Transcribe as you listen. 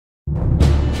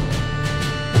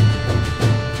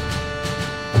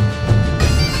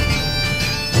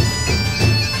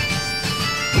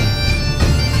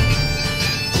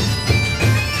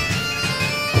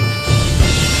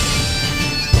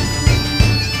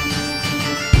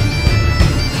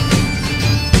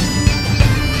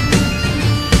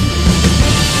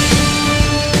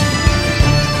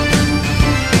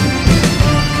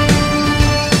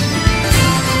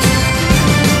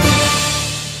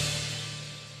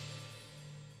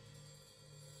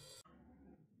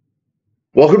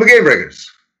Welcome to GameBreakers.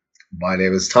 My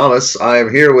name is Thomas. I am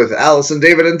here with Allison,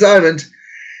 David, and Diamond,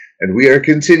 and we are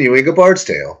continuing A Bard's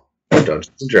Tale, a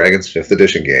Dungeons & Dragons 5th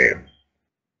edition game.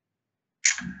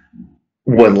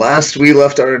 When last we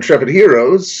left our intrepid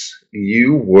heroes,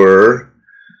 you were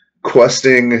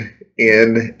questing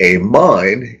in a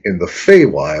mine in the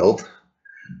Feywild,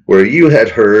 where you had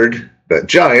heard that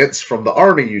giants from the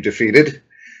army you defeated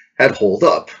had holed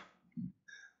up.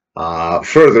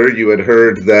 Further, you had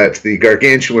heard that the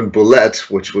gargantuan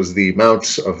bullet, which was the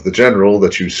mount of the general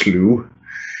that you slew,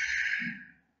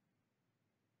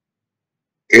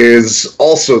 is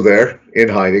also there in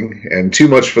hiding, and too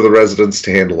much for the residents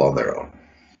to handle on their own.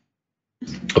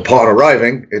 Upon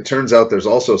arriving, it turns out there's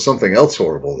also something else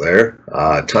horrible there.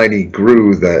 Tiny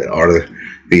grue that are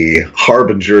the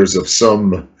harbingers of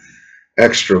some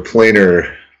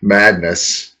extraplanar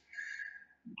madness.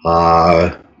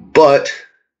 But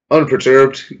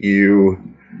unperturbed, you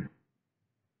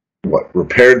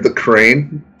repaired the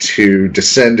crane to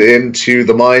descend into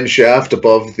the mine shaft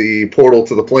above the portal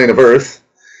to the plane of Earth,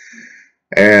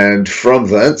 and from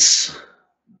thence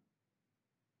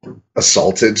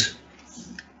assaulted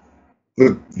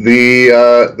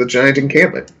the giant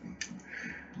encampment.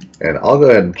 And I'll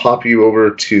go ahead and pop you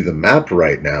over to the map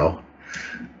right now.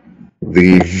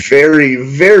 The very,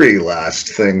 very last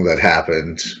thing that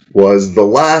happened was the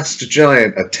last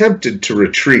giant attempted to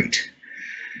retreat.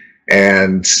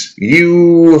 And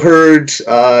you heard,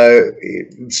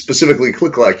 specifically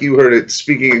ClickClack, you heard it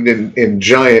speaking in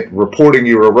giant, reporting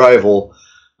your arrival,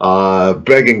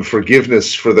 begging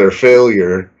forgiveness for their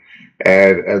failure,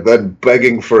 and then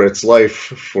begging for its life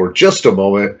for just a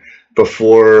moment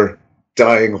before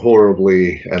dying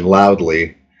horribly and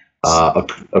loudly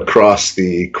across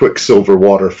the Quicksilver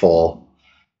waterfall,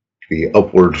 the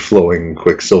upward flowing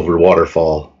Quicksilver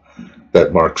waterfall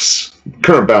that marks the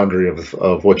current boundary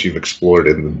of what you've explored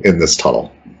in this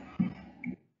tunnel.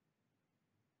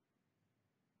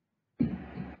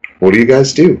 What do you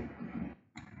guys do?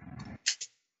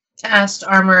 Cast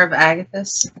Armor of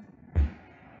Agathis.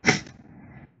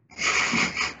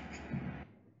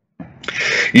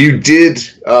 You did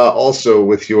also,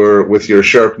 with your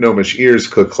sharp gnomish ears,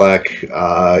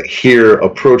 ClickClack, hear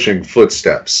approaching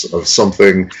footsteps of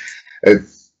something,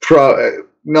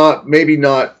 maybe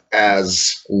not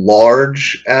as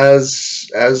large as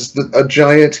a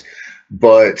giant,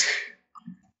 but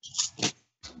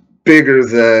bigger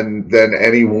than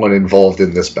anyone involved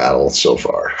in this battle so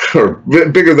far, or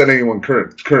bigger than anyone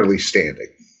currently standing.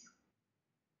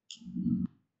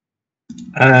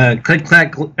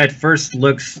 ClickClack at first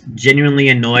looks genuinely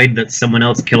annoyed that someone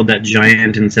else killed that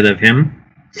giant instead of him.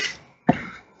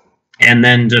 And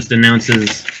then just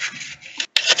announces,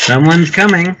 someone's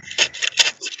coming.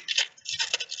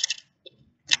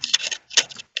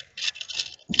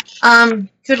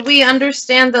 Could we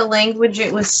understand the language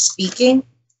it was speaking?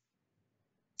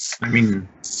 I mean,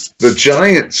 the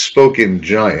giant spoke in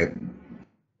giant.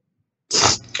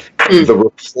 The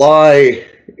reply,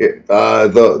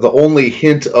 the only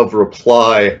hint of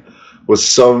reply was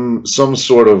some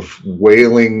sort of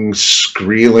wailing,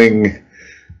 squealing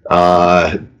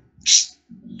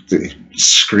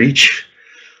screech.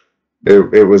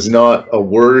 It was not a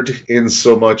word in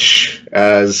so much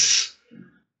as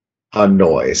a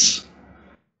noise.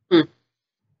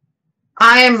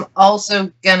 I'm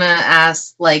also gonna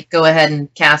ask, go ahead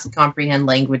and cast Comprehend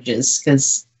Languages,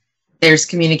 because there's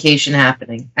communication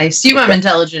happening. I assume I'm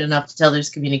intelligent enough to tell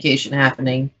there's communication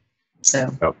happening.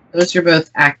 So, those are both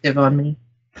active on me.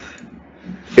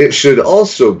 It should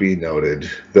also be noted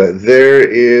that there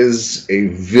is a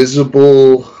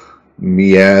visible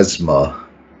miasma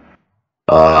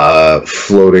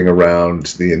floating around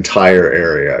the entire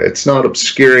area. It's not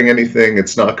obscuring anything,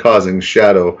 it's not causing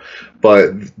shadow,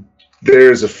 but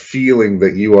there's a feeling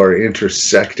that you are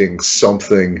intersecting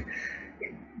something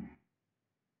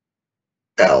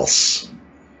else.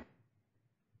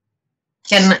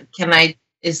 Can I,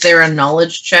 is there a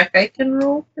knowledge check I can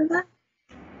roll for that?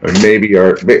 Or maybe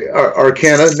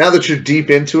Arcana, now that you're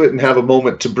deep into it and have a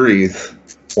moment to breathe.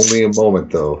 Only a moment,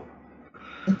 though.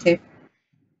 Okay.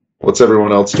 What's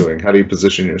everyone else doing? How do you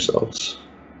position yourselves?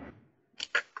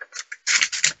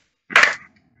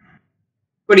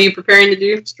 What are you preparing to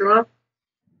do, Struana?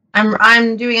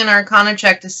 I'm doing an Arcana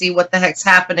check to see what the heck's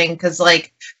happening, because,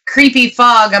 creepy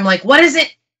fog, I'm like, what is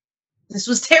it? This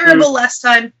was terrible last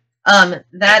time.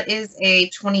 That is a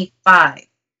 25.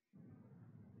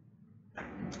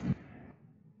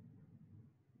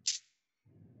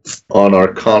 On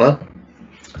Arcana?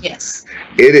 Yes.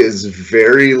 It is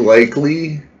very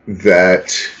likely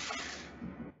that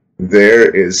there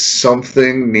is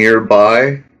something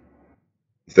nearby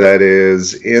that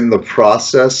is in the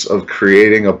process of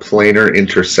creating a planar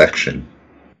intersection.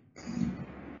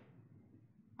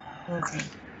 Okay.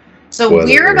 So Whether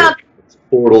we're about it's a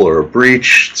portal or a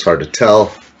breach, it's hard to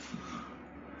tell.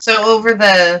 so over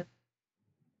the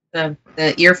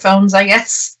earphones, I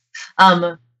guess.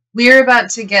 We're about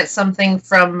to get something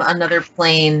from another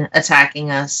plane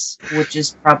attacking us, which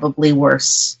is probably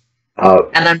worse.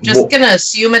 And I'm just going to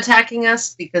assume attacking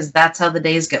us because that's how the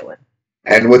day's going.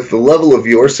 And with the level of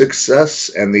your success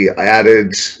and the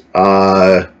added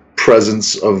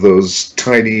presence of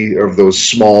those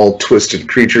small, twisted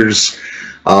creatures,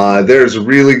 there's a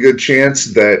really good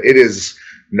chance that it is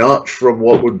not from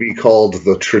what would be called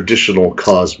the traditional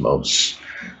cosmos.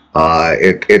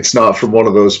 It's not from one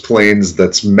of those planes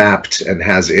that's mapped and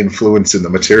has influence in the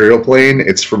material plane.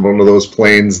 It's from one of those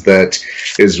planes that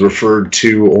is referred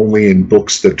to only in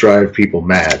books that drive people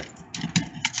mad.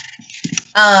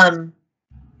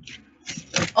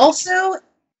 Also,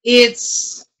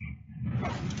 it's...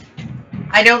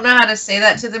 I don't know how to say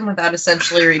that to them without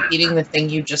essentially repeating the thing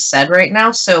you just said right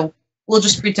now, so we'll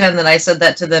just pretend that I said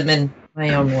that to them in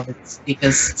my own words,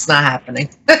 because it's not happening.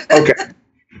 Okay.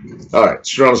 Alright,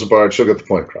 Struana's a bard, she'll get the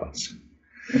point across.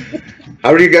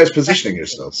 How are you guys positioning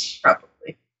yourselves?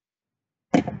 Probably.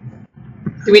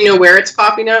 Do we know where it's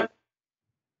popping up?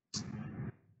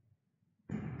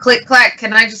 ClickClack,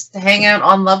 can I just hang out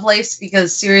on Lovelace?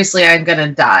 Because seriously, I'm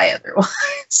gonna die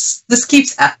otherwise. This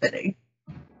keeps happening.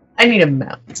 I need a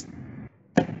mount.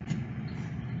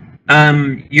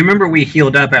 You remember we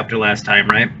healed up after last time,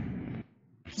 right?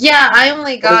 Yeah, I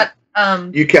only got,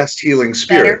 You cast Healing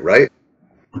Spirit, better. right?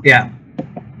 Yeah.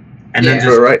 And then Yeah.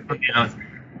 just Right.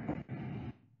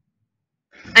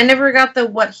 I never got the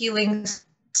what healing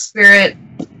spirit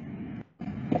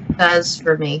does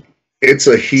for me. It's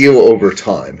a heal over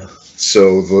time.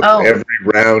 So Oh. every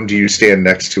round you stand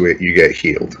next to it, you get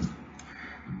healed.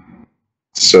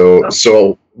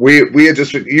 So we had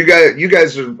just you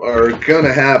guys are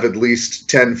gonna have at least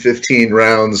 10, 15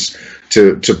 rounds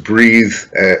to breathe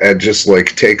and just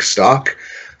like take stock.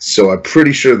 So I'm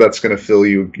pretty sure that's gonna fill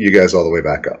you guys all the way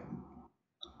back up.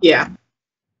 Yeah.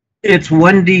 It's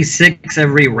 1d6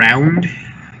 every round.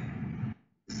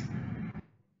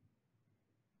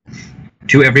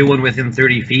 To everyone within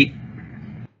 30 feet.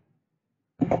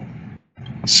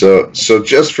 So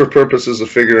just for purposes of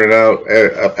figuring out,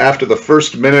 after the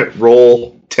first minute,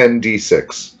 roll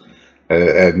 10d6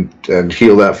 and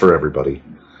heal that for everybody.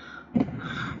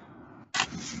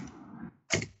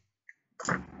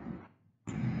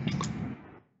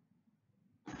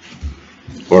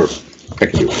 Or I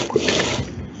can do it quick.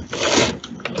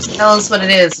 Just tell us what it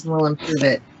is and we'll improve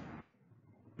it.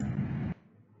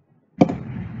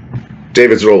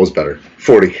 David's roll was better.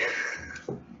 40.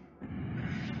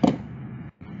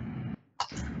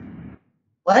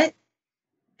 What?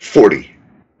 40.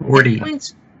 40.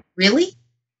 Points? Really?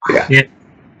 Yeah. Yeah.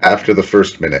 After the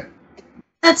first minute.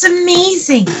 That's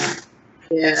amazing.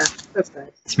 Yeah. That's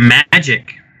nice. It's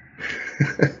magic.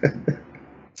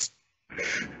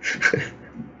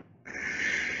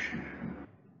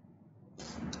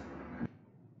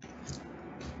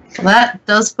 Well, that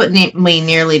does put me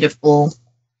nearly to full.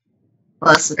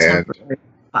 Plus the And- temporary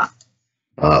pop.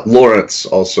 Lawrence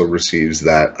also receives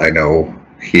that. I know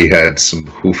he had some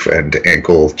hoof and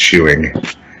ankle chewing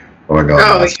going on.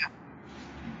 Oh, yeah.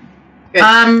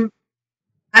 Good.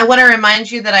 I want to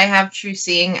remind you that I have True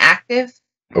Seeing active.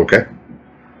 Okay.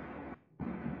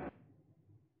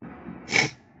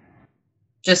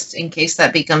 Just in case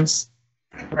that becomes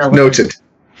relevant. Noted.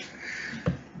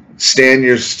 Stan,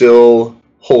 you're still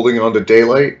holding on to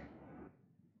daylight?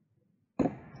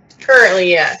 Currently,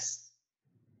 yes.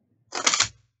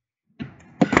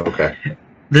 Okay.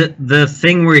 The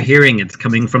thing we're hearing, it's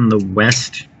coming from the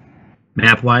west,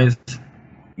 map-wise.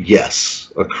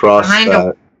 Yes. Across Behind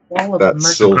that, Wall of that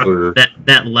murder. silver...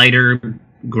 That lighter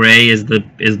gray is the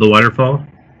waterfall.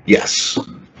 Yes.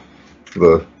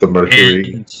 The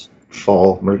Mercury And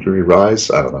fall, Mercury rise?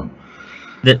 I don't know.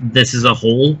 this is a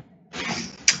hole.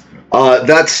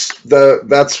 That's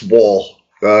wall.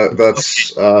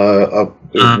 That's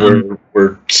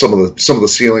where some of the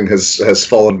ceiling has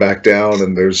fallen back down,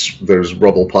 and there's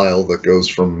rubble pile that goes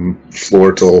from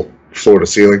floor to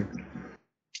ceiling.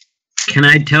 Can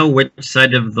I tell which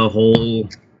side of the hole,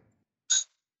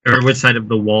 or which side of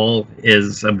the wall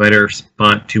is a better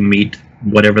spot to meet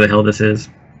whatever the hell this is?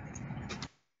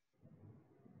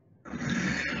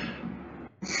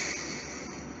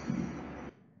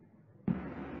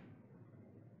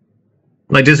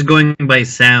 Like, just going by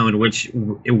sound, which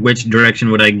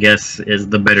direction would I guess is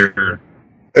the better?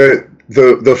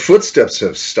 The footsteps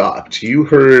have stopped. You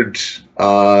heard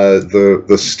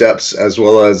the steps as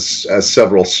well as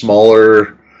several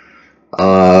smaller,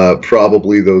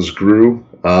 probably those grew.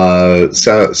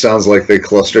 Sounds like they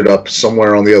clustered up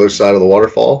somewhere on the other side of the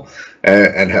waterfall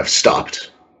and have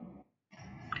stopped.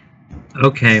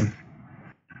 Okay.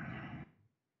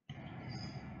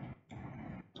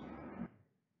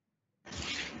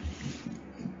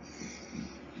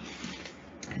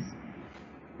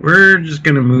 We're just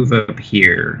gonna move up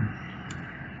here.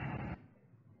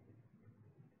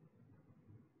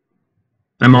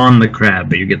 I'm on the crab,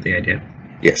 but you get the idea.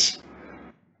 Yes.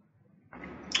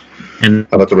 And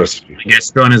how about the rest of you? I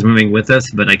guess Struana's moving with us,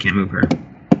 but I can't move her.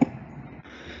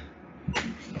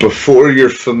 Before your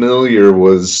familiar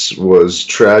was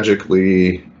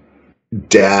tragically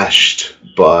dashed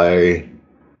by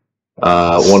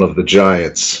one of the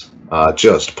giants,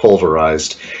 just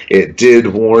pulverized. It did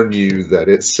warn you that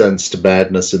it sensed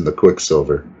madness in the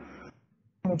quicksilver.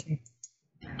 Okay.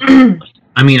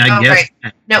 I mean, I guess.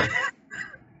 Right. No.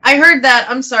 I heard that.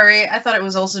 I'm sorry. I thought it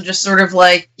was also just sort of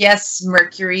like, yes,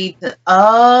 Mercury.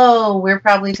 Oh, we're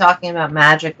probably talking about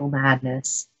magical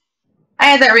madness. I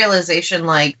had that realization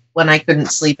like when I couldn't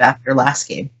sleep after last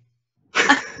game.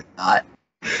 God.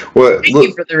 Well, Thank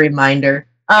you for the reminder.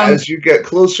 As you get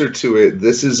closer to it,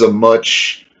 this is a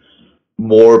much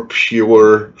more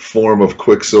pure form of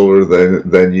quicksilver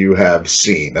than you have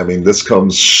seen. I mean, this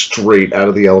comes straight out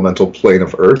of the elemental plane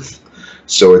of Earth.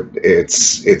 So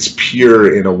it's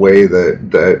pure in a way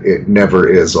that it never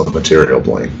is on the material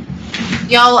plane.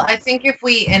 Y'all, I think if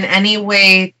we in any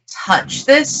way touch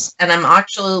this, and I'm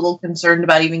actually a little concerned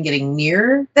about even getting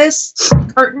near this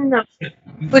curtain of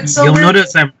quicksilver. You'll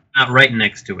notice I'm not right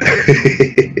next to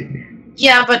it.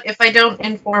 Yeah, but if I don't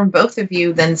inform both of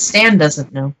you, then Stan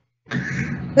doesn't know.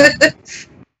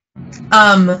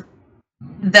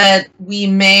 That we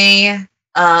may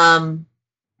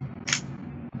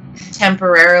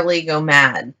temporarily go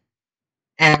mad,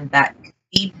 and that could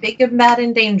be big and bad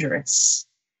and dangerous,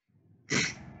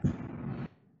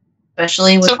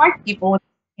 especially with people with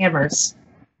hammers.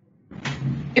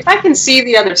 If I can see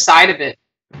the other side of it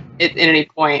at any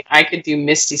point, I could do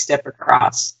Misty Step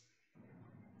across.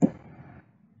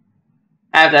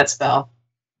 I have that spell.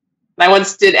 I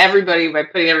once did everybody by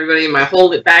putting everybody in my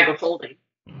bag of holding.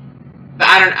 But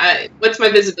I don't. What's my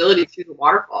visibility through the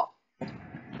waterfall?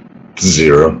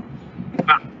 0.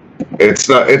 It's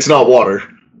not water.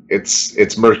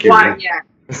 It's mercury. Water, yeah.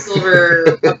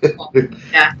 Silver.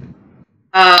 Yeah.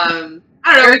 I don't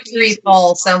know. Mercury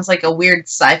Fall sounds like a weird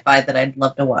sci-fi that I'd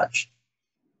love to watch.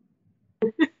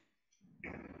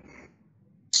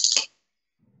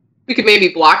 We could maybe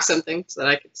block something so that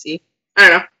I could see. I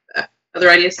don't know. Other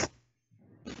ideas?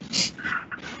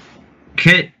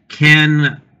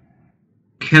 Can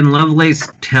Lovelace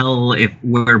tell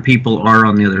where people are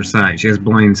on the other side? She has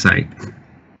blind sight.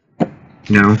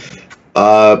 No?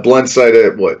 Blind sight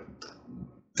at what?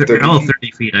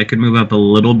 30 feet. I could move up a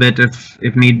little bit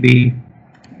if need be.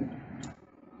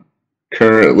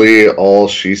 Currently, all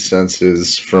she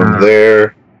senses from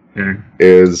there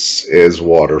is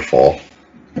waterfall.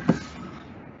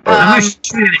 I'm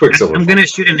gonna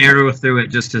shoot an arrow through it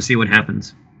just to see what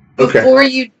happens. Okay. Before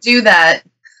you do that,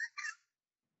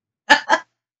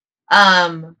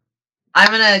 I'm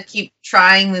gonna keep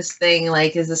trying this thing.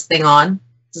 Like, is this thing on?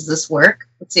 Does this work?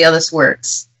 Let's see how this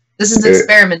works. This is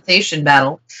experimentation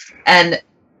battle. And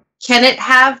can it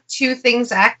have 2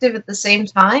 things active at the same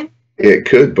time? It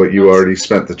could, but you already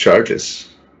spent the charges.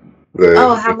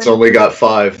 It's only got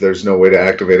 5. There's no way to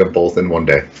activate them both in one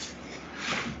day.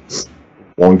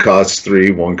 One costs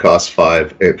 3, one costs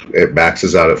 5. It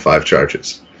maxes out at 5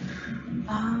 charges.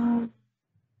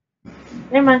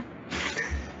 Never mind.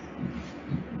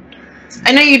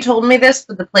 I know you told me this,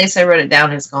 but the place I wrote it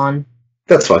down is gone.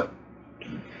 That's fine.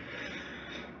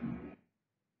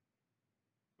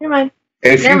 Never mind.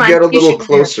 If you get a little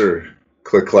closer,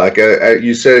 ClickClack,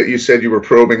 you said you were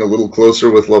probing a little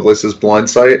closer with Lovelace's blind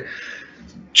sight.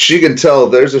 She can tell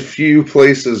there's a few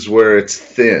places where it's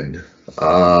thin,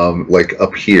 like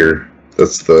up here.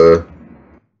 That's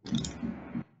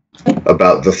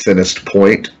about the thinnest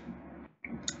point.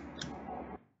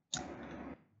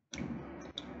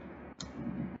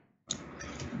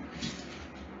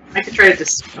 I could try to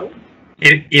dispel.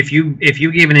 If you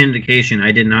gave an indication,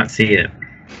 I did not see it.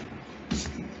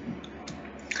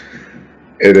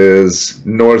 It is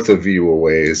north of you a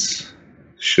ways.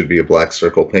 Should be a black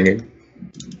circle pinging.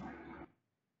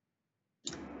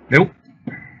 Nope.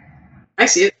 I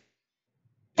see it.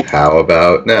 How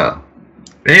about now?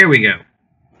 There we go.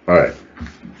 All right.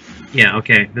 Yeah.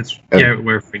 Okay.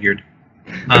 We're figured.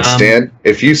 And Stan,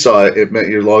 if you saw it, it meant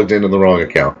you're logged into the wrong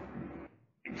account.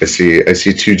 I see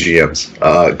 2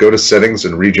 GMs. Go to settings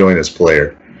and rejoin as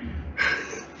player.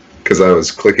 Because I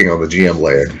was clicking on the GM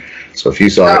layer. So if you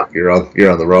saw it, you're on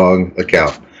the wrong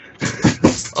account.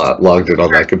 Logged in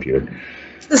on that computer.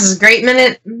 This is a great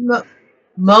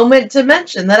moment to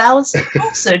mention that Alice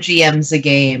also GMs a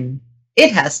game.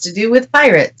 It has to do with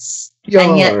pirates. Yar.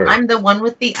 And yet I'm the one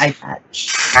with the eye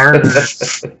patch.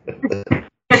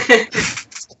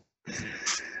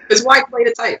 Because why play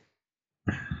to type?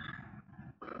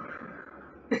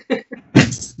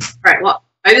 Alright, well,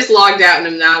 I just logged out and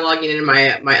I'm now logging into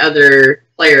my other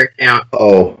player account.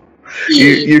 Oh.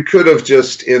 You could have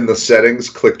just, in the settings,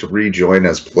 clicked rejoin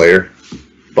as player.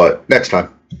 But next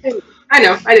time. I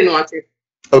know, I didn't want to.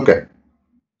 Okay.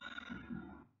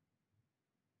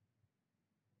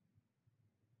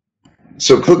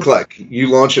 So, ClickClack, you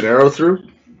launch an arrow through?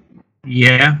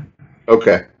 Yeah.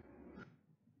 Okay.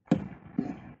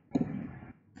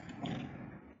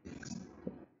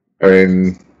 I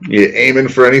mean, you aiming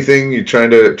for anything? You trying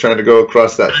to go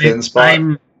across that thin spot?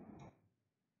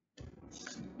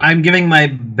 I'm giving my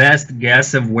best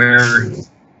guess of where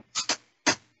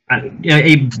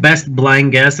a best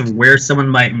blind guess of where someone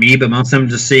might be, but most of them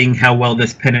just seeing how well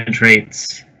this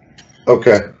penetrates.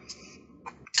 Okay.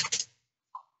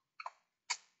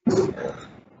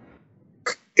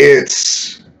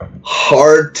 It's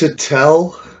hard to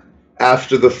tell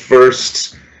after the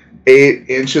first 8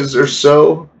 inches or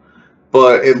so,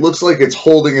 but it looks like it's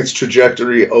holding its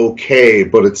trajectory okay,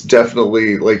 but it's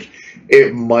definitely, like,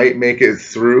 it might make it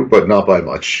through, but not by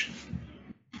much.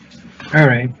 All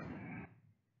right.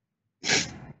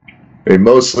 I mean,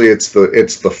 mostly it's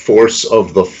the force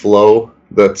of the flow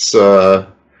that's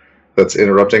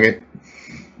interrupting it.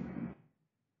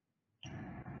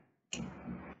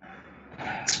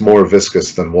 It's more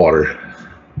viscous than water.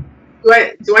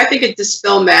 Do I think a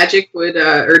dispel magic would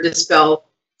dispel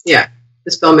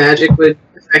magic would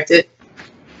affect it?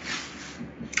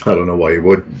 I don't know why you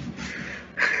would.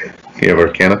 You have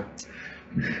Arcana?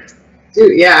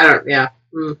 Dude, yeah.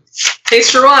 Hey,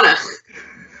 Struana.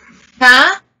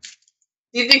 Huh?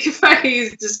 Do you think if I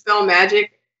use dispel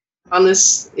magic on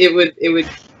this, it would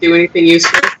do anything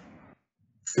useful?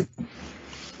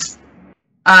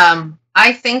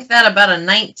 I think that about a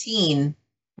 19.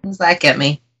 What does that get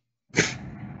me?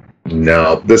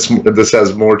 No, this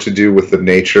has more to do with the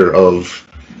nature of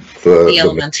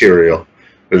the material.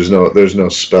 There's no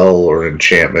spell or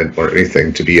enchantment or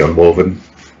anything to be unwoven.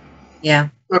 Yeah,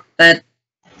 but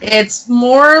it's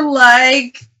more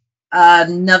like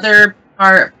another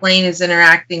plane is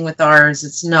interacting with ours.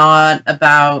 It's not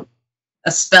about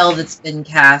a spell that's been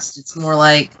cast. It's more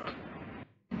like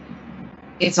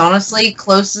it's honestly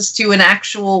closest to an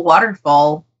actual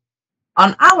waterfall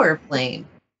on our plane.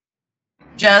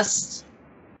 Just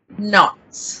not.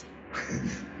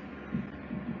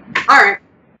 Alright.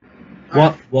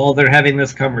 While they're having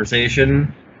this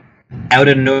conversation, out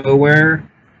of nowhere,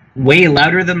 way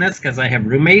louder than this because I have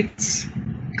roommates,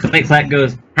 ClickClack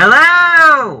goes,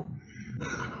 "Hello!"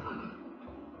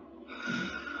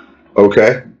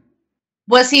 Okay.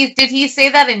 Did he say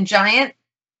that in Giant?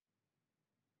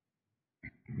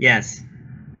 Yes.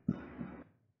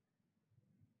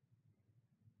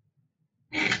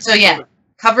 So yeah,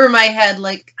 cover my head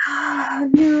like,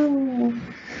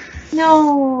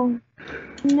 no.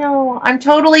 I'm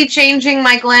totally changing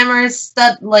my glamour so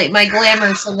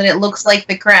that it looks like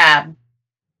the crab.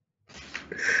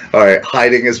 All right,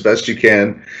 hiding as best you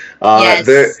can. Yes,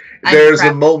 there's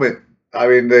a moment. I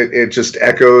mean, it just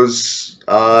echoes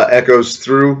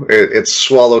through. It's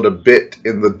swallowed a bit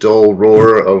in the dull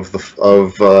roar of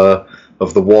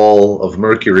the wall of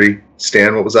Mercury.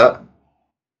 Stan, what was that?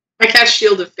 I cast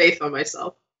Shield of Faith on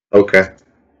myself. Okay.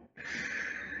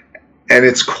 And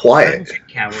it's quiet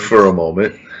for a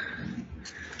moment.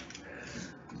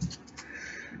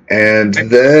 And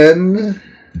then...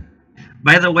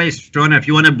 By the way, Struana, if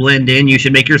you want to blend in, you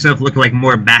should make yourself look like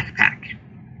more backpack.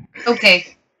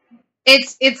 Okay.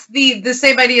 It's the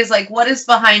same idea as like, what is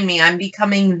behind me? I'm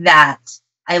becoming that.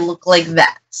 I look like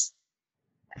that.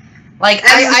 Like,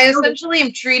 I essentially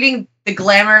am treating the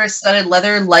glamorous studded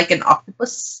leather like an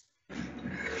octopus.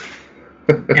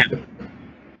 Yeah.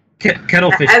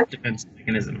 Kettlefish defense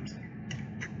mechanisms.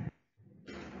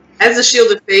 As the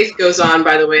Shield of Faith goes on,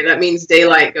 by the way, that means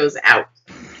daylight goes out.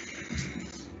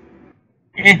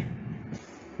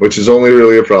 Which is only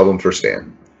really a problem for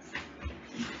Stan.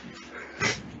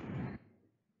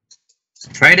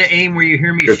 Try to aim where you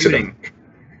hear me shooting.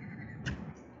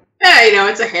 Yeah,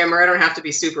 it's a hammer. I don't have to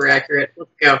be super accurate.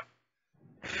 Let's go.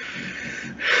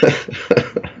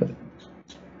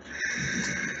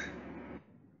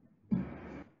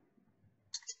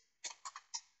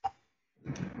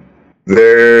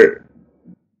 There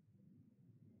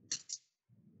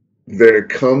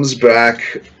comes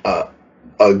back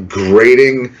a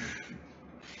grating.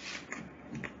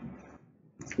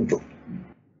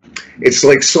 It's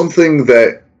like something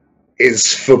that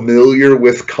is familiar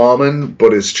with common,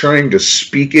 but is trying to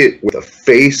speak it with a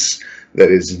face that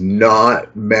is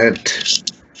not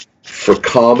meant for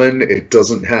common. It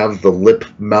doesn't have the lip,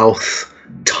 mouth,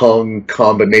 tongue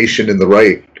combination in the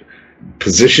right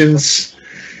positions.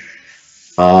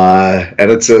 And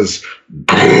it says,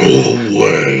 "Go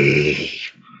away."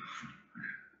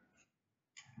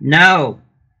 No.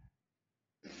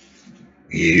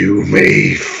 You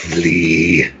may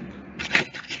flee.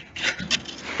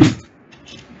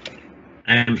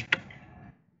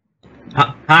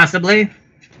 Possibly.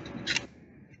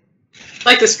 I'd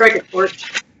like to strike a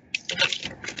torch.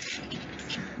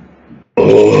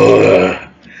 Or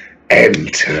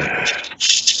enter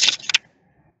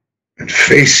and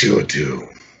face your doom.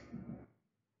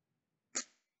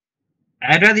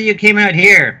 I'd rather you came out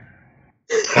here.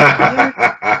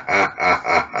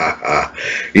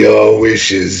 Your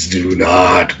wishes do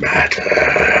not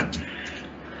matter.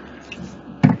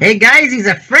 Hey guys, he's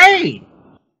afraid.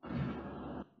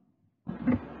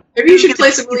 Maybe you should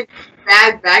play some really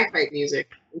bad bagpipe music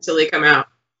until they come out.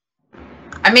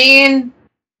 I mean,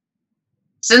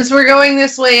 since we're going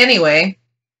this way anyway.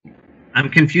 I'm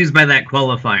confused by that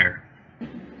qualifier.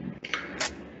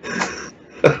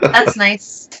 That's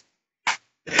nice.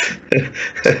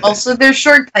 Also, they're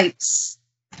short pipes.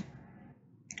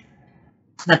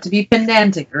 Not to be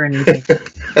pedantic or anything.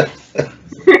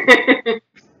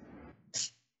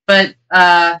 But,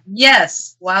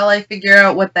 yes, while I figure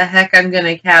out what the heck I'm going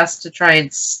to cast to try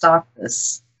and stop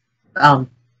this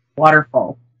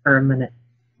waterfall for a minute.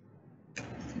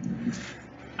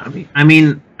 I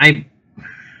mean, I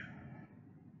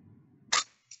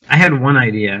had one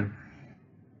idea.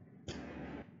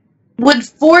 Would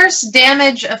force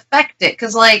damage affect it?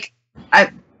 Because, like,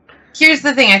 here's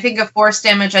the thing. I think of force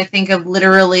damage, I think of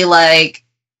literally, like,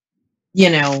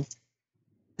 you know,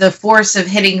 the force of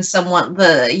hitting someone.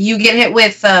 You get hit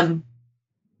with a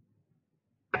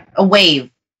wave.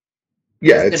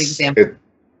 Yeah, That's a good example.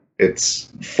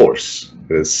 It's force.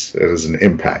 It is an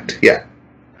impact. Yeah.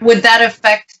 Would that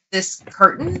affect this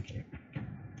curtain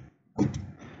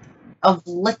of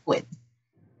liquid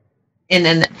in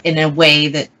a way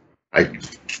that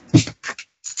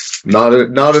not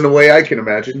in a way I can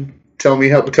imagine. Tell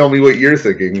me what you're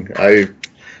thinking. I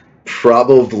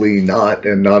probably not,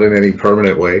 and not in any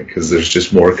permanent way, because there's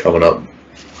just more coming up.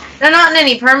 they're not in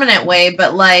any permanent way,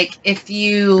 but like if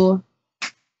you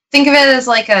think of it as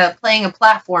like playing a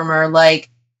platformer, like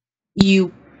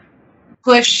you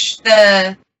push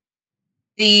the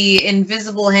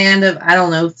invisible hand of, I don't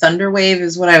know, Thunderwave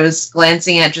is what I was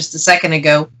glancing at just a second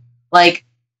ago, like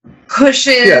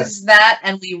pushes that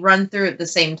and we run through at the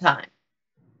same time.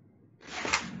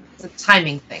 It's a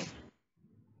timing thing.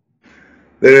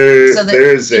 There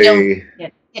is don't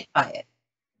get hit by it.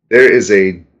 There is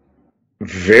a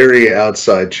very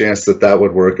outside chance that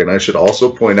would work, and I should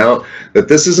also point out that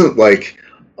this isn't like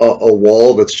a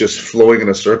wall that's just flowing in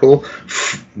a circle.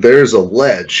 There's a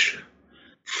ledge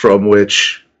from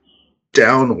which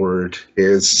downward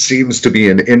seems to be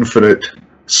an infinite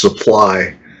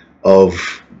supply of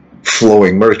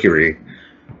flowing mercury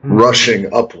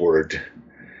rushing upward.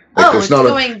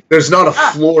 Like there's not a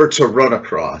floor to run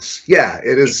across. Yeah,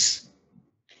 it is.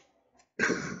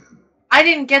 I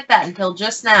didn't get that until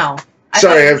just now.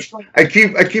 Sorry, I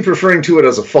keep referring to it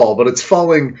as a fall, but it's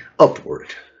falling upward.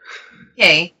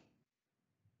 Okay.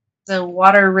 The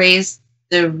water raised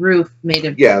the roof made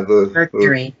of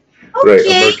mercury. Right,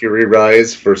 a mercury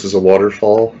rise versus a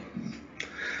waterfall.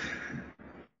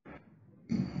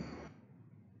 Can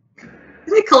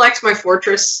I collect my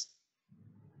fortress?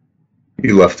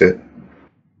 You left it.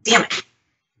 Damn it.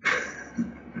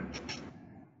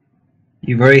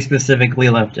 You very specifically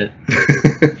left it.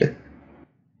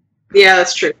 Yeah,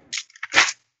 that's true.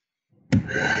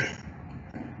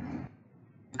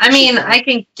 I mean, I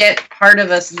can get part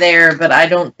of us there, but I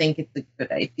don't think it's a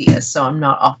good idea, so I'm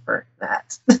not offering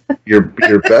that. Your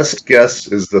best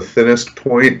guess is the thinnest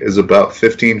point is about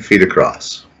 15 feet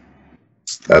across.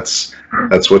 That's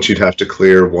what you'd have to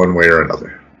clear one way or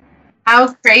another.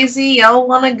 How crazy y'all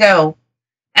want to go?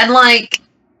 And like,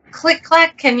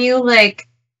 ClickClack, can you like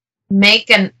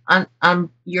make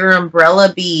your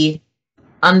umbrella be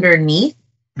underneath?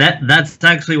 That's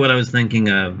actually what I was thinking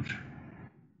of.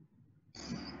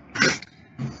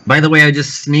 By the way, I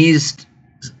just sneezed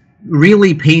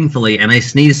really painfully, and I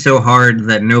sneezed so hard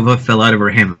that Nova fell out of her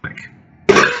hammock.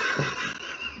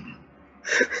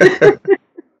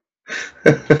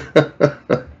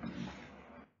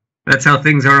 That's how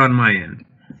things are on my end.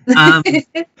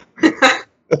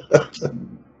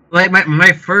 Like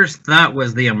my first thought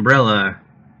was the umbrella,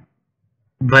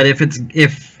 but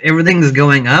if everything's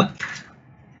going up,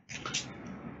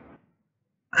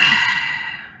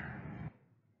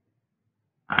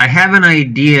 I have an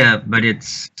idea, but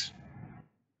it's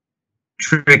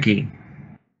tricky.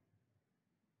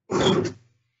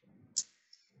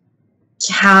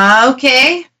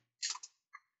 Okay.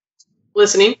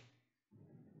 Listening.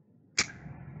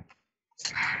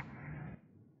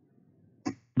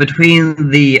 Between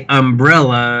the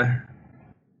umbrella,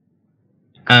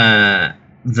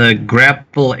 the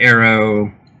grapple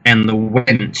arrow, and the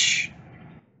winch,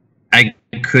 I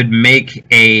could make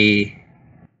a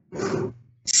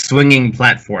swinging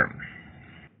platform.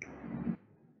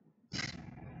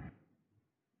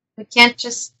 We can't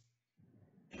just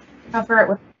cover it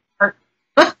with art.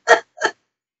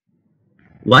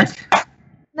 What?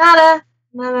 Nada.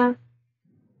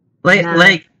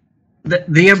 Like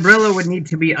the umbrella would need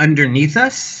to be underneath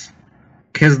us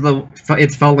because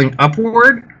it's falling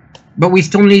upward, but we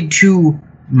still need to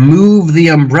move the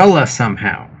umbrella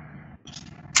somehow.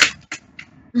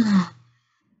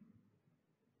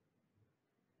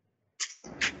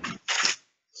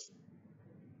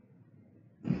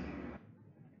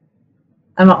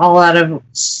 I'm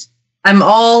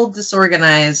all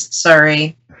disorganized,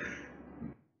 sorry.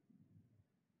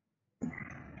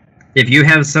 If you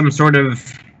have some sort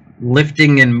of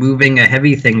lifting and moving a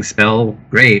heavy thing spell,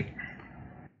 great.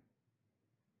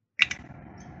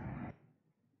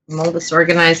 I'm all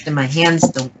disorganized and my hands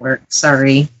don't work,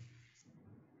 sorry.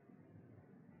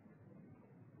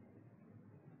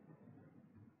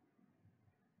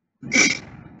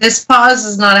 This pause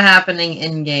is not happening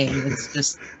in-game, it's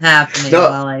just happening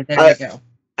while I... There we go.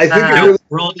 I think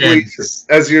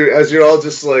as you're all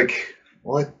just like,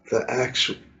 what the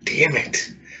actual... Damn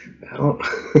it. I don't...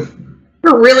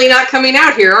 They're really not coming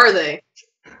out here, are they?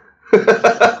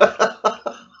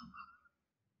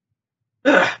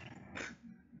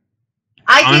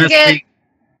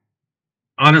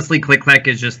 Honestly, ClickClack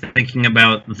is just thinking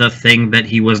about the thing that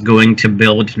he was going to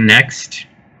build next,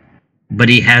 but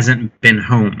he hasn't been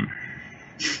home.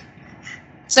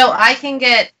 So I can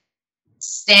get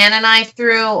Stan and I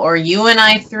through, or you and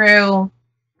I through,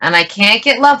 and I can't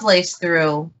get Lovelace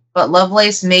through, but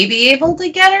Lovelace may be able to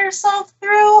get herself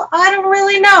through? I don't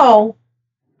really know.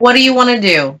 What do you want to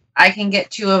do? I can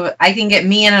get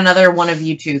me and another one of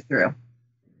you two through.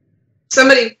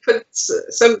 Somebody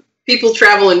some people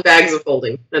travel in bags of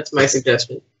holding. That's my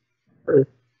suggestion.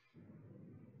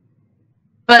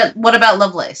 But what about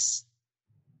Lovelace?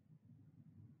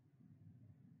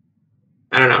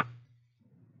 I don't know.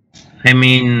 I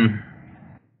mean,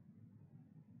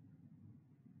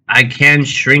 I can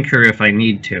shrink her if I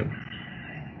need to.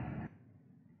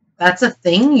 That's a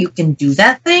thing? You can do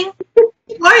that thing?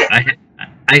 What?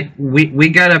 We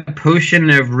got a potion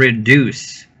of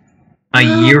reduce a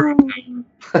year ago.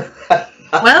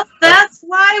 Well, that's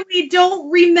why we don't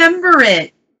remember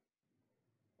it.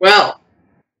 Well,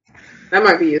 that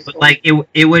might be useful. But like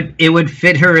it would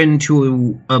fit her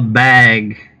into a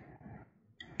bag,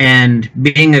 and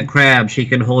being a crab, she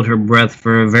can hold her breath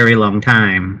for a very long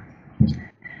time.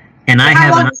 And I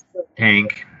have an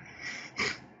tank.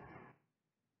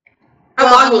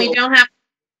 Well, we don't have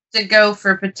to go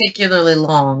for particularly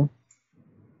long.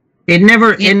 It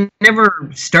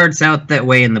never starts out that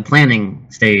way in the planning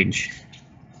stage.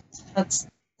 That's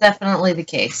definitely the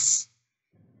case.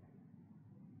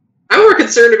 I'm more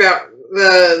concerned about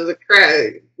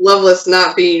the Loveless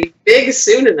not being big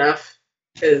soon enough,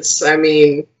 because I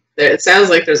mean, it sounds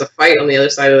like there's a fight on the other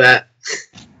side of that.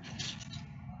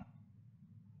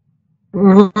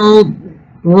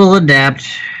 We'll adapt.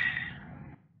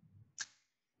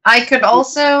 I could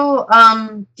also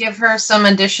give her some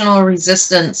additional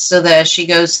resistance so that as she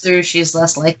goes through, she's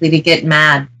less likely to get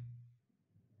mad.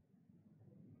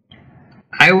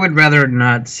 I would rather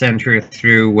not send her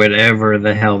through whatever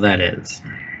the hell that is.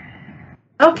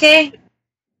 Okay.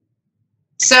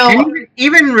 So and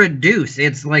even reduce,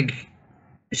 it's like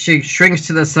she shrinks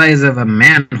to the size of a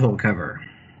manhole cover.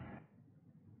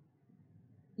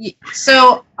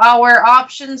 So our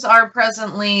options are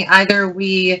presently either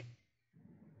we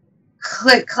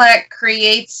ClickClack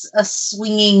creates a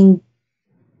swinging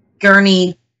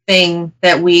gurney thing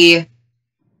that we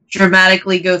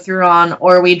dramatically go through on,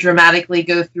 or we dramatically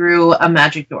go through a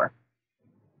magic door.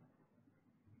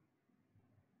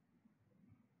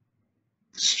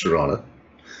 Struana,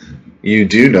 you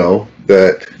do know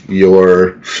that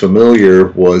your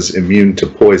familiar was immune to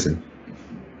poison.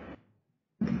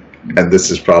 And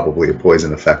this is probably a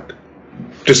poison effect.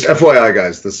 Just FYI,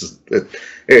 guys, this is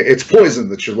it's poison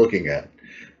that you're looking at.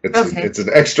 It's an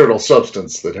external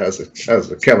substance that has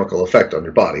a chemical effect on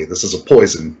your body. This is a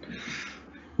poison.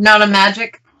 Not a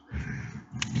magic.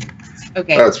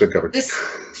 Okay. That's been covered. This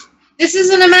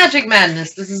isn't a magic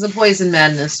madness. This is a poison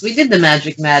madness. We did the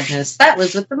magic madness. That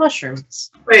was with the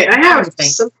mushrooms. Wait, I have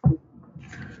something.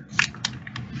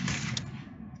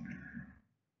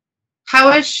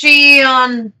 How is she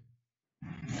on,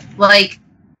 like,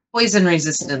 poison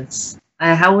resistance?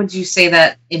 How would you say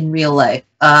that in real life?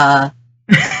 Let's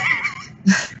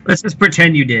just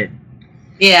pretend you did.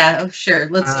 Yeah, oh, sure.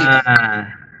 Let's do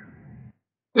that.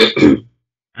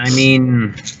 I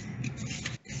mean,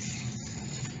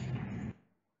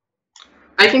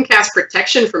 I can cast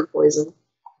protection from poison.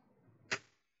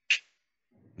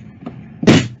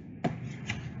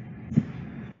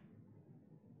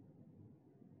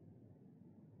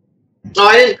 Oh,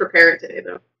 I didn't prepare it today,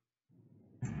 though.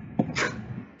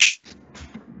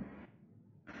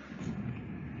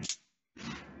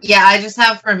 Yeah, I just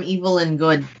have from evil and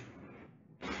good.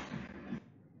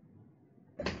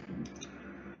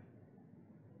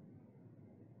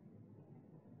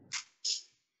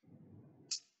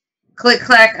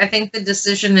 ClickClack, I think the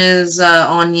decision is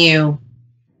on you.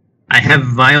 I have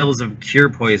vials of cure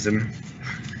poison.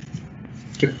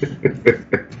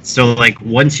 So, like,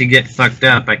 once you get fucked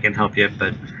up, I can help you,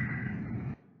 but...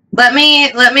 Let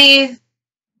me...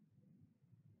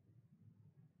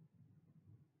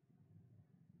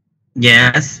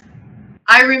 Yes?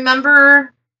 I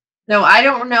remember... No, I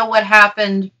don't know what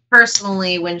happened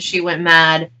personally when she went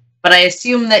mad, but I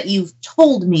assume that you've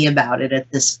told me about it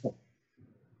at this point.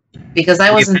 Because I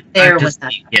wasn't there when that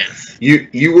happened. Yes.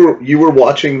 You were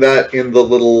watching that in the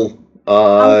little...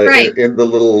 right. in the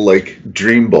little, like,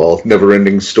 dream ball,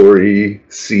 never-ending story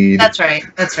seed. That's right.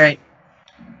 That's right.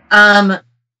 And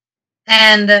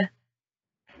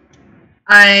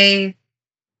I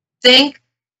think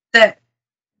that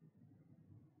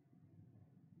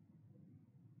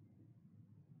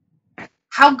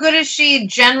how good is she,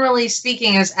 generally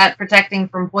speaking, as at protecting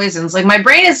from poisons? Like, my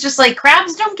brain is just like,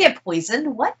 crabs don't get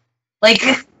poisoned. What? Like...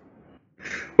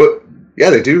 Well, yeah,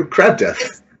 they do. Crab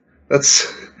death.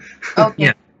 That's...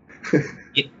 Okay.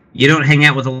 Yeah. You don't hang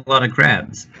out with a lot of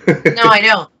crabs. No, I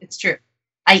don't. It's true.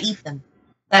 I eat them.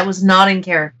 That was not in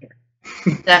character.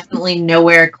 Definitely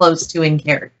nowhere close to in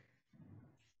character.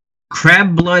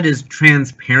 Crab blood is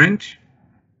transparent,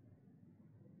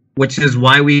 which is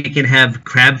why we can have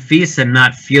crab feasts and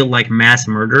not feel like mass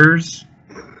murderers.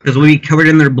 Because we'll be covered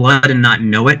in their blood and not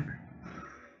know it.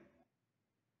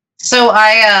 So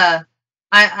I'm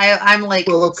like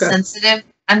okay. sensitive.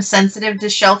 I'm sensitive to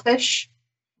shellfish,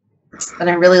 but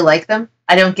I really like them.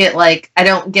 I don't get like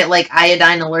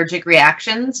iodine allergic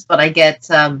reactions, but I get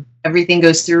everything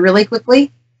goes through really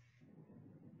quickly.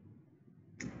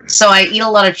 So I eat a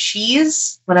lot of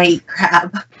cheese when I eat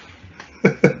crab.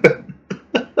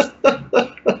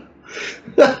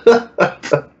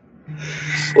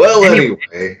 Well,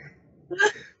 anyway.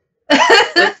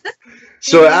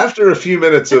 So after a few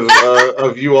minutes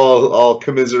of you all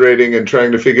commiserating and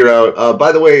trying to figure out,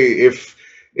 by the way,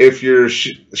 if your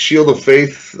Shield of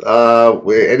Faith,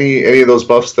 any of those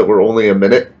buffs that were only a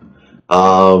minute,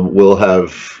 will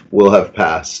have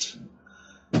passed.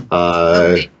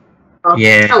 Okay.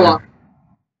 Yeah. How long?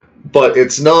 But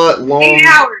it's not long. 8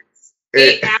 hours.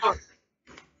 8 hours.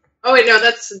 Oh wait, no,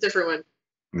 that's a different one.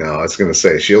 No, I was gonna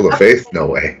say Shield of Faith. No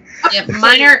way. Yeah,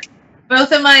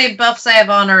 both of my buffs I have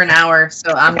on are an hour,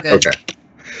 so I'm good. Okay.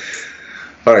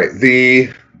 All right.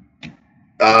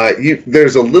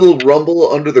 There's a little rumble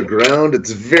under the ground.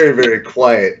 It's very, very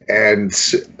quiet, and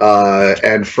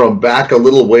from back a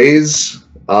little ways,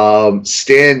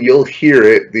 Stan, you'll hear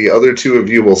it. The other two of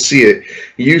you will see it.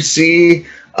 You see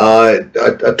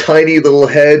a tiny little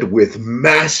head with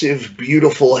massive,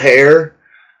 beautiful hair.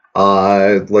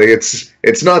 Like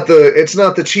it's not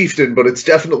the chieftain, but it's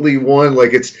definitely one.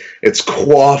 Like it's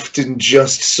coiffed in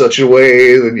just such a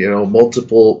way that, you know,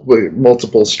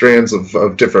 multiple strands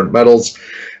of different metals,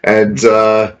 and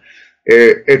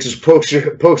it just pokes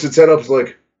its head up. It's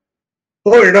like,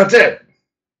 oh, you're not dead.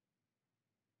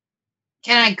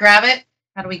 Can I grab it?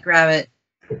 How do we grab it?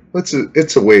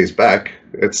 It's a ways back.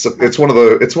 It's one of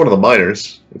the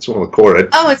miners. It's one of the Korred.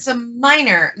 Oh, it's a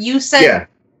miner. You said. Yeah.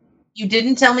 You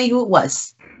didn't tell me who it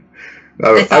was.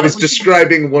 I was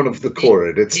describing one of the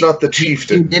Korred. It's not the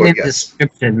chieftain. You did in yes.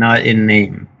 description, not in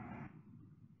name.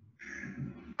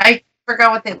 I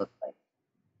forgot what they looked like.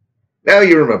 Now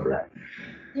you remember.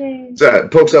 Yay. So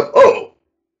it pokes up. Oh,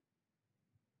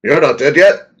 you're not dead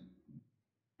yet?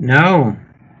 No.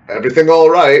 Everything all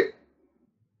right?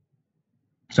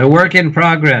 It's a work in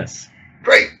progress.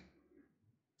 Great.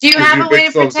 Do you Give have you a a way big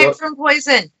to thumbs protect up. from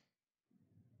poison?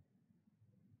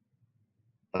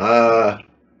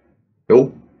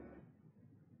 Nope.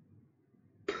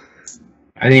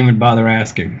 I didn't even bother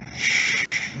asking.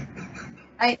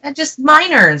 I just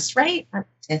minors, right?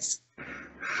 It's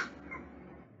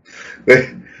As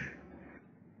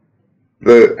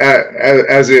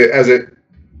it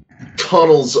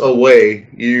tunnels away,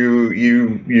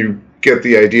 you get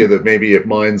the idea that maybe it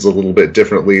mines a little bit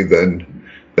differently than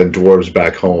dwarves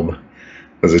back home,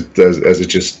 as it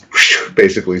just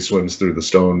basically swims through the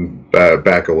stone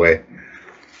back away.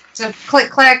 so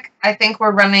ClickClack. I think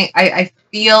we're running. I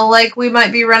feel like we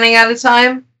might be running out of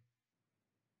time.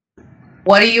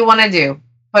 What do you want to do?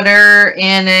 Put her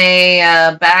in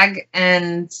a bag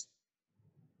and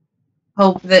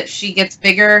hope that she gets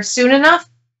bigger soon enough?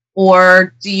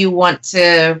 Or do you want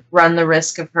to run the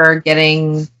risk of her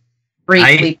getting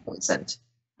briefly poisoned?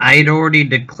 I'd already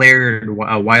declared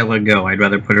a while ago I'd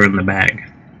rather put her in the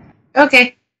bag.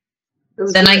 Okay.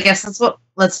 Then I guess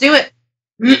let's do it.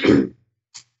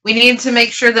 We need to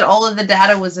make sure that all of the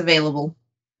data was available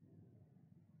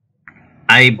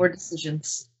for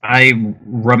decisions. I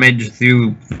rummage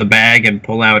through the bag and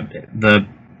pull out the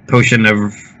potion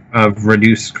of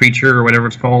reduced creature or whatever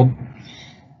it's called,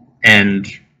 and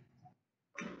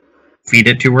feed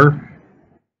it to her.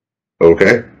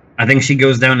 Okay. I think she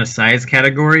goes down a size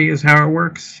category is how it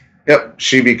works. Yep.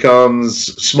 She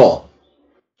becomes small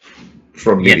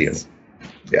from medium. Yes.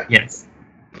 Yeah. Yes.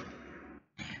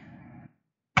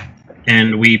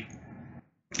 And we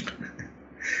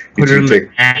put her in the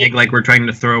bag like we're trying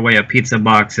to throw away a pizza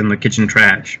box in the kitchen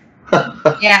trash.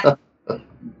 Yeah.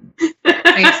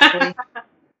 Basically.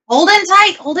 Hold in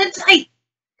tight. Hold in tight.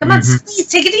 Come on, squeeze.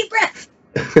 Take a deep breath.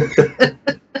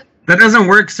 That doesn't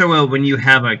work so well when you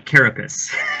have a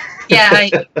carapace. Yeah,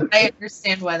 I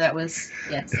understand why that was.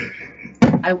 Yes.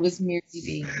 I was merely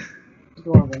being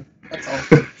adorable. That's all.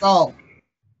 That's all.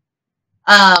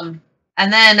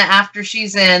 And then after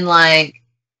she's in, like,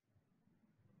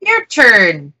 your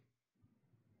turn.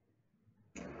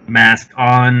 Mask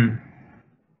on.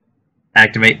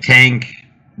 Activate tank.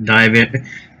 Dive in.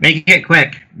 Make it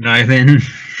quick. Dive in.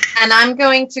 And I'm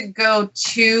going to go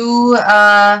to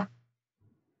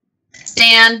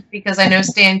Stan, because I know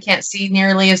Stan can't see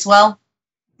nearly as well.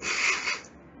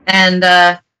 And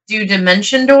do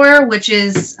Dimension Door, which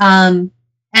is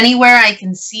anywhere I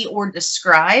can see or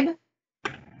describe.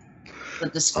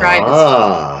 But describe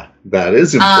that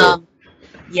is important.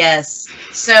 Yes.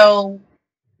 So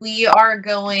we are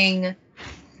going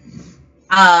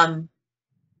from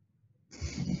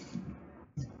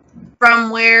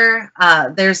where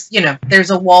there's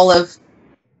a wall of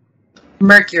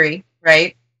mercury,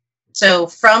 right? So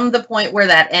from the point where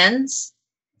that ends,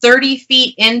 30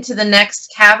 feet into the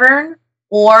next cavern,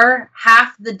 or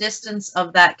half the distance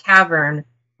of that cavern,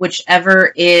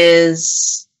 whichever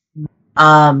is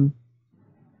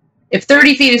if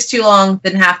 30 feet is too long,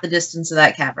 then half the distance of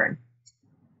that cavern.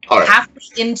 All right. Half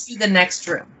into the next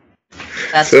room.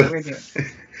 That's what we're doing.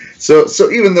 So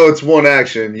even though it's one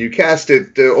action, you cast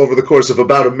it over the course of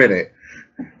about a minute.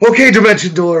 Okay,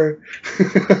 Dimension Door.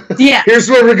 Yeah. Here's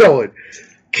where we're going.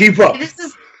 Keep up.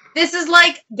 This is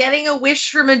like getting a wish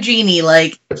from a genie.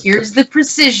 Like, here's the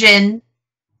precision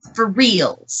for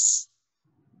reals.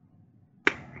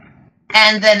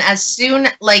 And then as soon,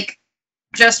 like,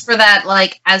 just for that,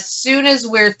 like, as soon as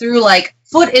we're through, like,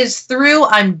 foot is through,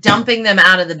 I'm dumping them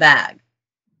out of the bag.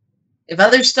 If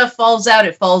other stuff falls out,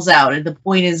 it falls out. And the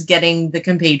point is getting the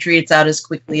compatriots out as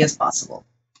quickly as possible.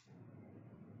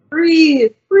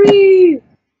 Breathe, breathe.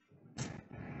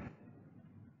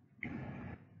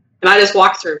 And I just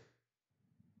walk through.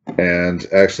 And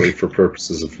actually, for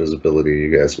purposes of visibility,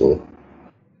 you guys will.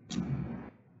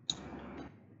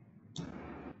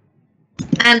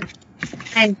 And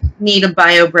I need a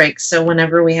bio break, so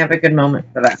whenever we have a good moment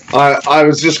for that. I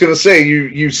was just going to say,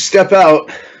 you step out,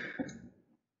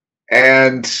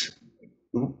 and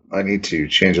I need to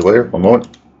change a layer. 1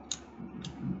 moment.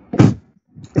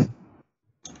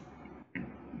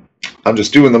 I'm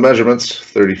just doing the measurements,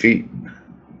 30 feet.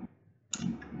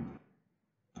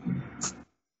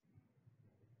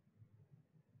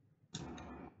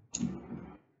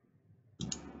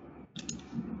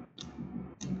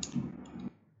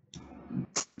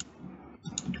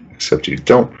 Except you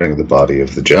don't bring the body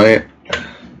of the giant.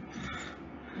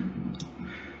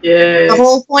 Yeah. The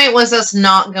whole point was us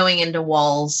not going into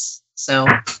walls, so...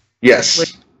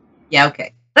 Yes. Yeah,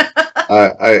 okay.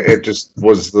 It just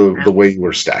was the way you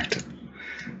were stacked.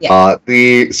 Yeah.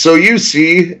 So you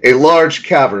see a large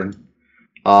cavern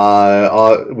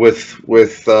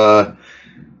with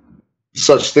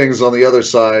such things on the other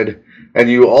side And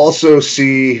you also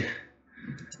see,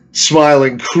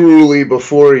 smiling cruelly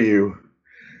before you,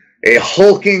 a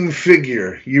hulking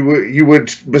figure. You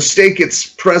would mistake its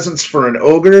presence for an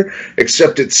ogre,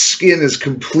 except its skin is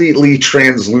completely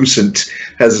translucent,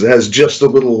 has just a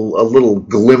little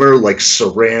glimmer like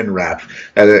saran wrap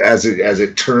as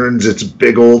it turns its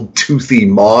big old toothy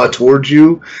maw towards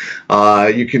you.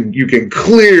 You can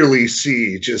clearly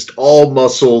see just all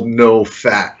muscle, no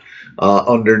fat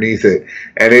underneath it,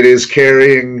 and it is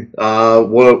carrying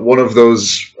one of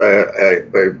those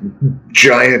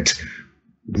giant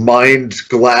mined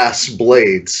glass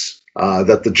blades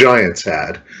that the giants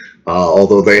had,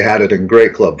 although they had it in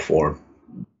Great Club form.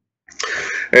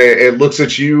 It looks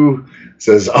at you,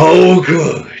 says, "Oh,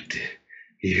 good,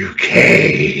 you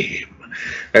came,"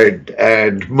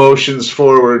 and motions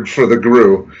forward for the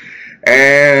Gru.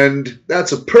 And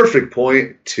that's a perfect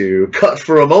point to cut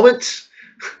for a moment.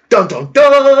 Dun dun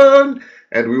dun!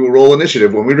 And we will roll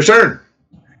initiative when we return.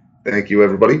 Thank you,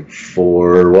 everybody,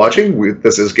 for watching.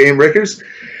 This is GameBreakers.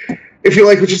 If you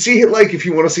like what you see, hit like. If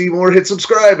you want to see more, hit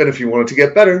subscribe. And if you want it to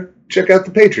get better, check out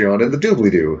the Patreon and the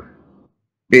doobly-doo.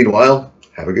 Meanwhile,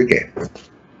 have a good game.